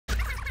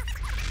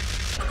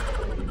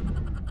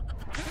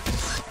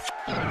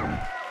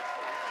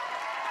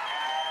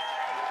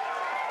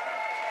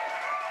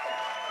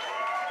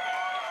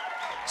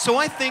So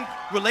I think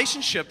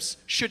relationships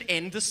should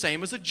end the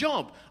same as a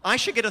job. I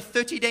should get a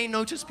 30-day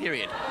notice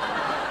period.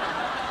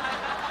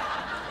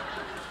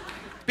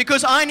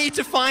 Because I need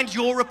to find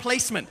your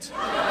replacement. He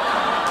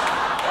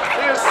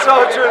is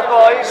so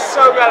truthful. He's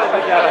so good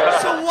at together.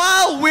 So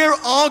while we're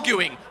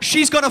arguing,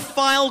 she's got a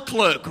file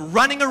clerk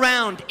running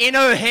around in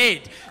her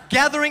head,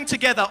 gathering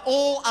together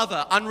all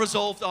other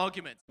unresolved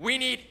arguments. We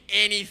need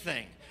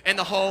anything in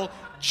the whole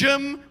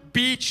gym,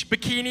 beach,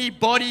 bikini,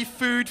 body,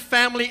 food,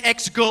 family,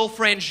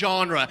 ex-girlfriend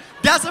genre.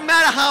 Doesn't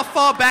matter how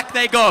far back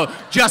they go.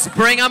 Just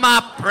bring them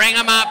up, bring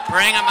them up,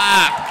 bring them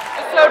up.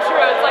 It's so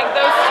true. It's like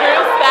those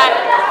truths that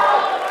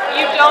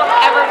you don't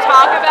ever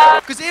talk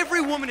about. Because every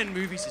woman in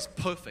movies is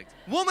perfect.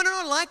 Women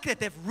are not like that.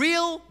 They have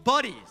real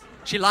bodies.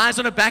 She lies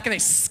on her back and they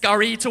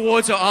scurry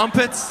towards her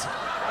armpits.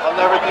 I'll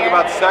never think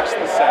about sex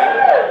the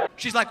same.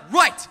 She's like,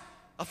 right,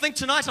 I think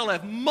tonight I'll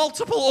have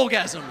multiple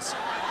orgasms.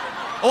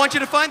 I want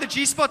you to find the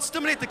G-spot,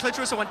 stimulate the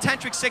clitoris. I want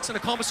tantric sex in a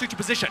Kama Sutra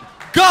position.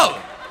 Go!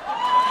 Wow,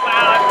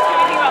 I'm just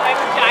thinking about my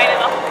vagina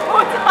the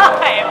whole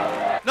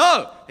time.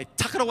 No, they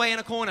tuck it away in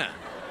a corner.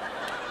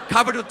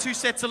 Covered with 2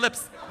 sets of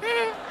lips.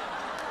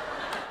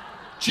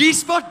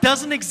 G-spot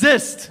doesn't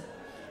exist.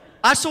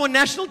 I saw a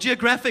National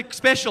Geographic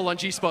special on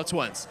G-spots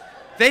once.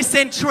 They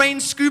sent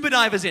trained scuba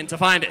divers in to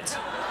find it.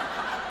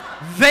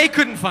 They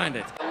couldn't find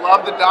it. I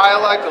love the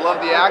dialect. I love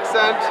the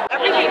accent.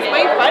 Everything's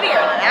way funnier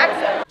than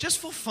accent. Just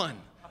for fun,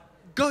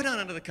 go down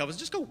under the covers.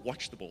 Just go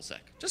watch the ball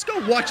sack. Just go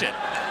watch it.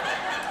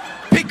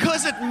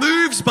 Because it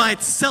moves by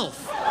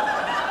itself.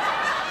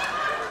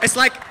 It's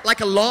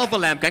like a lava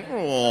lamp going. He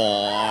knows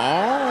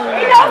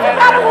it's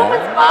not a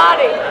woman's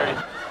body.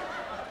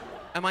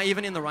 Am I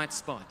even in the right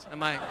spot?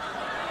 Am I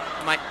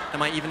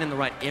even in the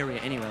right area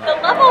anyway? The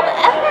level of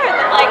effort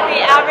that like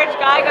the average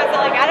guy goes to,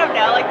 like, I don't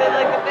know, like the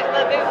big,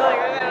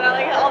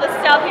 like all the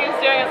stuff he was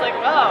doing is like,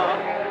 whoa.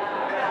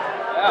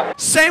 Yeah.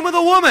 Same with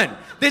a woman.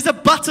 There's a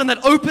button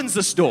that opens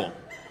this door.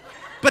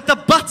 But the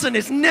button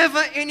is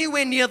never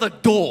anywhere near the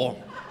door.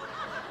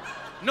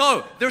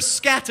 No, they're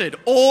scattered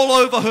all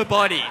over her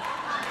body.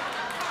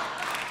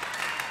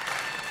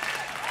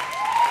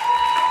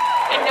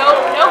 And no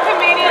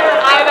comedian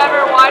that I've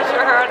ever watched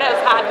or heard has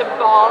had the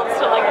balls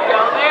to like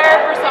go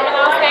there for some of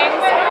those things.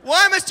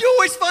 Why must you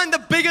always find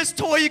the biggest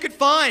toy you could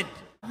find?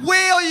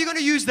 Where are you going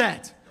to use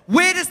that?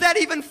 Where does that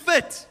even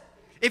fit?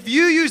 If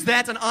you use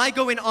that and I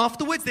go in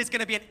afterwards, there's going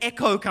to be an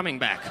echo coming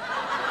back.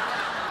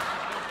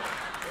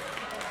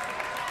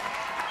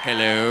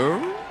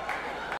 Hello?